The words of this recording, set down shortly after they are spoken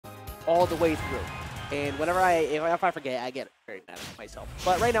all the way through. And whenever if I forget, I get very mad at myself.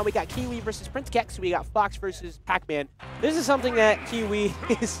 But right now we got Kiwi versus PrinCe, we got Fox versus Pac-Man. This is something that Kiwi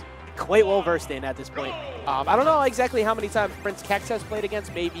is quite well versed in at this point. I don't know exactly how many times PrinCe has played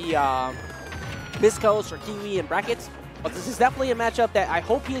against, maybe Miscos or Kiwi in brackets, but this is definitely a matchup that I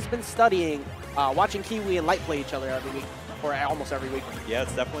hope he has been studying, watching Kiwi and Light play each other every week, or almost every week. Yeah,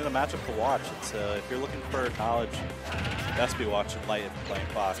 it's definitely the matchup to watch. It's if you're looking for knowledge, best be watching Light and playing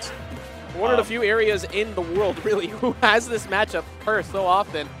Fox. One of the few areas in the world, really, who has this matchup first so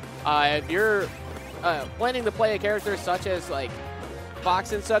often. If you're planning to play a character such as like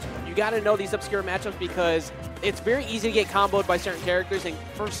Fox and such, you got to know these obscure matchups because it's very easy to get comboed by certain characters, and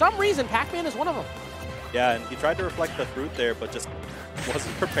for some reason, Pac-Man is one of them. Yeah, and he tried to reflect the fruit there, but just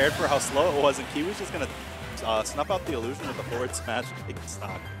wasn't prepared for how slow it was, and Kiwi's just going to snuff out the illusion with the forward smash and take the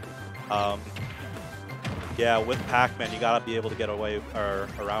stock. Yeah, with Pac-Man, you got to be able to get away or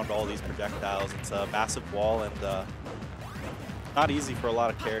around all these projectiles. It's a massive wall, and not easy for a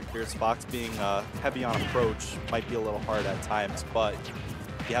lot of characters. Fox being heavy on approach might be a little hard at times, but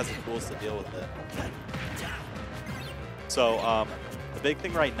he has the tools to deal with it. So the big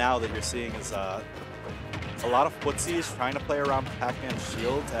thing right now that you're seeing is a lot of footsies trying to play around Pac-Man's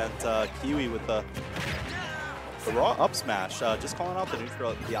shield, and Kiwi with the raw up smash, just calling out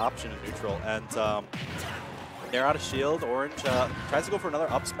the option in neutral, and they're out of shield. Orange tries to go for another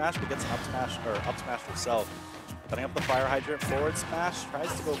up smash, but gets an up smash herself. Setting up the fire hydrant forward smash,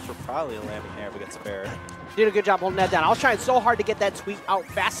 tries to go for probably a landing there, but gets spared. Did a good job holding that down. I was trying so hard to get that tweet out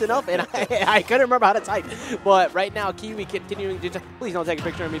fast enough, and I couldn't remember how to type. But right now, Kiwi continuing to please don't take a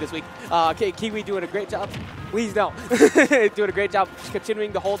picture of me this week. Kiwi doing a great job. Please don't. Doing a great job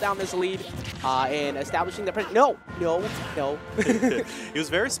continuing to hold down this lead and establishing the print. No. He was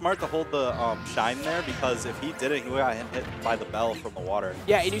very smart to hold the shine there, because if he didn't, he would have got hit by the bell from the water.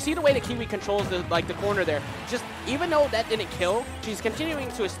 Yeah, and you see the way that Kiwi controls the corner there. Just even though that didn't kill, she's continuing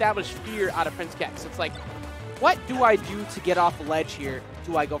to establish fear out of PrinCe. It's like, what do I do to get off the ledge here?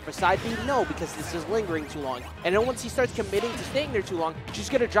 Do I go for side B? No, because this is lingering too long. And then once he starts committing to staying there too long, she's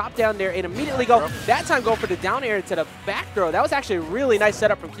going to drop down there and immediately go, that time go for the down air instead of back throw. That was actually a really nice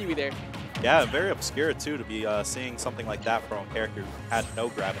setup from Kiwi there. Yeah, very obscure too to be seeing something like that from a character who had no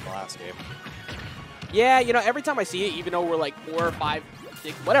grab in the last game. Yeah, you know, every time I see it, even though we're like 4 or 5,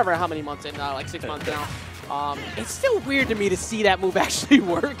 6, whatever, how many months in, like 6 months now, it's still weird to me to see that move actually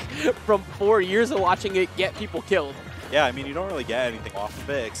work from 4 years of watching it get people killed. Yeah, I mean, you don't really get anything off of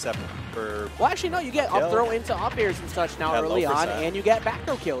it except for... Well, actually, no, you get up throw into up airs and such now early on, and you get back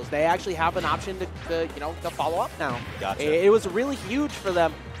throw kills. They actually have an option to follow up now. Gotcha. It was really huge for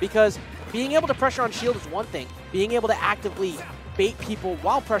them because being able to pressure on shield is one thing. Being able to actively bait people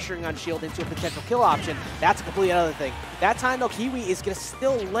while pressuring on shield into a potential kill option, that's a completely other thing. That time, though, Kiwi is going to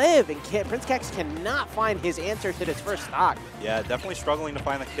still live, and PrinCe cannot find his answer to this first stock. Yeah, definitely struggling to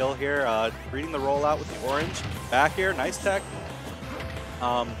find the kill here. Reading the rollout with the orange. Back here, nice tech.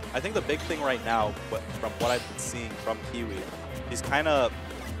 I think the big thing right now, from what I've been seeing from Kiwi, he's kind of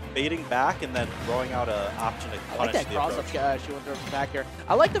baiting back and then throwing out an option to punish the approach. I like that cross-up she went through back here.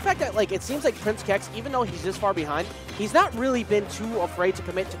 I like the fact that, like, it seems like PrinCe, even though he's this far behind, he's not really been too afraid to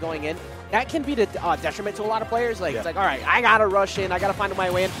commit to going in. That can be the detriment to a lot of players. Like, it's like, all right, I got to rush in. I got to find my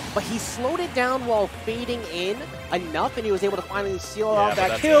way in. But he slowed it down while fading in enough, and he was able to finally seal out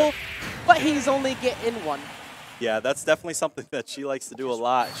that kill. But he's only getting one. Yeah, that's definitely something that she likes to do a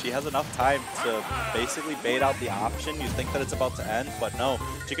lot. She has enough time to basically bait out the option. You think that it's about to end, but no.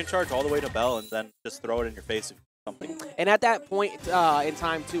 She can charge all the way to Bell and then just throw it in your face. Something. And at that point in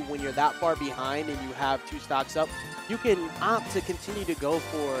time, too, when you're that far behind and you have 2 stocks up, you can opt to continue to go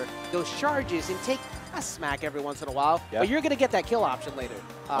for those charges and take a smack every once in a while, but you're going to get that kill option later.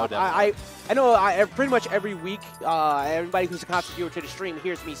 I know pretty much every week, everybody who's a constant viewer to the stream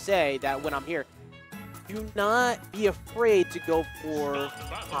hears me say that when I'm here, do not be afraid to go for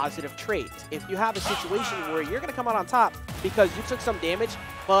positive traits. If you have a situation where you're going to come out on top because you took some damage,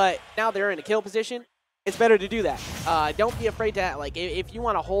 but now they're in a kill position, it's better to do that. Don't be afraid to, like, if you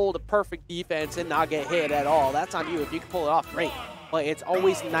want to hold a perfect defense and not get hit at all, that's on you. If you can pull it off, great. But it's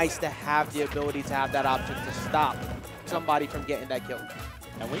always nice to have the ability to have that option to stop somebody from getting that kill.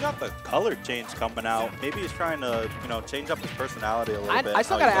 And we got the color change coming out. Maybe he's trying to, change up his personality a little bit. I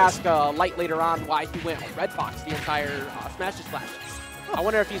still got to ask Light later on why he went Red Fox the entire Smash to Splash. I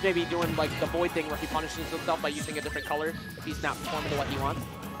wonder if he's maybe doing like the Void thing where he punishes himself by using a different color if he's not performing to what he wants.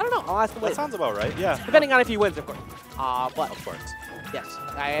 I don't know. I'll ask him. That sounds about right, yeah. Depending on if he wins, of course. But of course. Yes,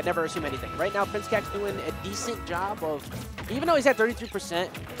 I never assume anything. Right now, PrinCe's doing a decent job of, even though he's at 33%,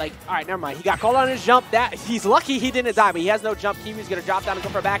 like, all right, never mind. He got called on his jump. He's lucky he didn't die, but he has no jump. Kiwi's going to drop down and go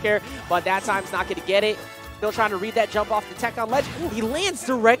for a back air, but that time's not going to get it. Still trying to read that jump off the tech on ledge. Ooh, he lands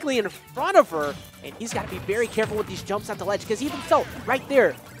directly in front of her, and he's got to be very careful with these jumps at the ledge, because even so, right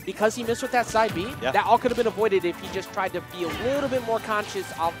there, because he missed with that side B, that all could have been avoided if he just tried to be a little bit more conscious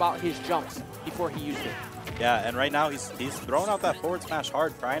about his jumps before he used it. Yeah, and right now he's throwing out that forward smash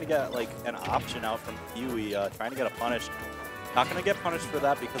hard, trying to get like an option out from Kiwi, trying to get a punish. Not going to get punished for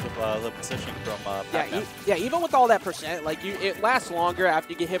that because of the positioning from Pac-Man. Yeah, even with all that percent, like it lasts longer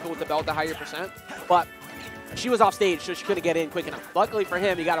after you get hit with the belt, the higher percent. But she was off stage, so she couldn't get in quick enough. Luckily for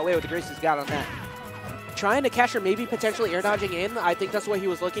him, he got away with the grace he's got on that. Trying to catch her, maybe potentially air dodging in. I think that's what he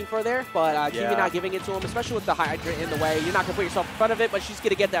was looking for there, but Kiwi not giving it to him, especially with the hydrant in the way. You're not going to put yourself in front of it, but she's going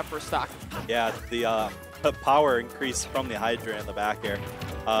to get that first stock. Yeah, the power increase from the hydrant in the back air.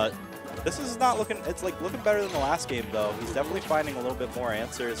 This is not looking, it's like looking better than the last game though. He's definitely finding a little bit more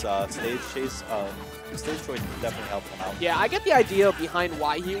answers. Stage choice definitely helping him out. Yeah, I get the idea behind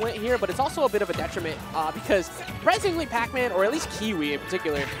why he went here, but it's also a bit of a detriment because surprisingly Pac-Man, or at least Kiwi in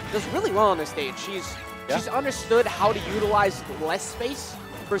particular, does really well on this stage. She's understood how to utilize less space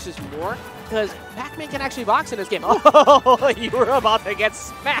versus more, because Pac-Man can actually box in this game. Oh, you were about to get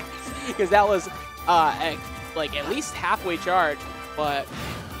smacked, because that was like at least halfway charge, but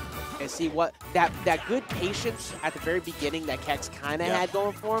and see what that good patience at the very beginning that KeX kind of had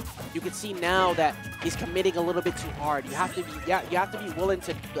going for him. You can see now that he's committing a little bit too hard. You have to be you have to be willing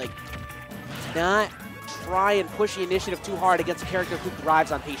to like not try and push the initiative too hard against a character who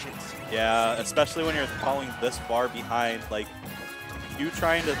thrives on patience. Yeah, especially when you're falling this far behind, like you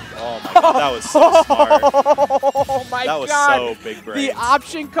trying to. Oh my god, that was so smart. Oh my god, that was so big brains. The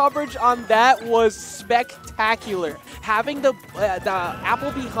option coverage on that was spectacular. Having the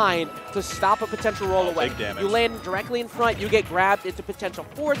apple behind to stop a potential roll away. Big damage. You land directly in front, you get grabbed into potential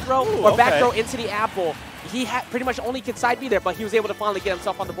forward throw or back throw into the apple. He had pretty much only could side B there, but he was able to finally get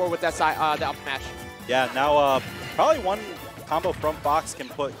himself on the board with that side the up smash. Yeah, now probably one combo from Fox can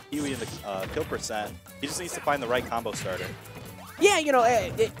put Kiwi in the kill percent. He just needs to find the right combo starter. Yeah, you know,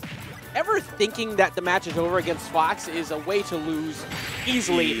 ever thinking that the match is over against Fox is a way to lose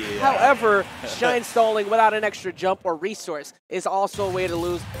easily. Yeah. However, Shine stalling without an extra jump or resource is also a way to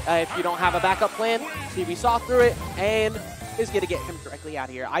lose if you don't have a backup plan. Kiwi saw through it and is going to get him directly out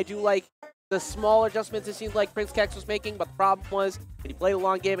of here. I do like the small adjustments it seems like KeX was making, but the problem was when you play a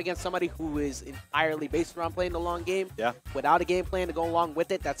long game against somebody who is entirely based around playing the long game, without a game plan to go along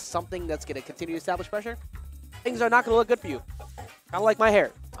with it, that's something that's going to continue to establish pressure. Things are not going to look good for you. Kind of like my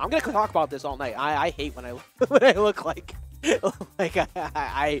hair. I'm going to talk about this all night. I hate when I look like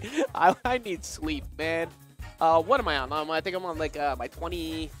I need sleep, man. What am I on? I think I'm on like my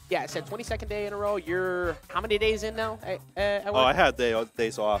 20. Yeah, I said 22nd day in a row. You're how many days in now? I had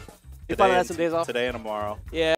days off. You finally had some days off? Today and tomorrow. Yeah.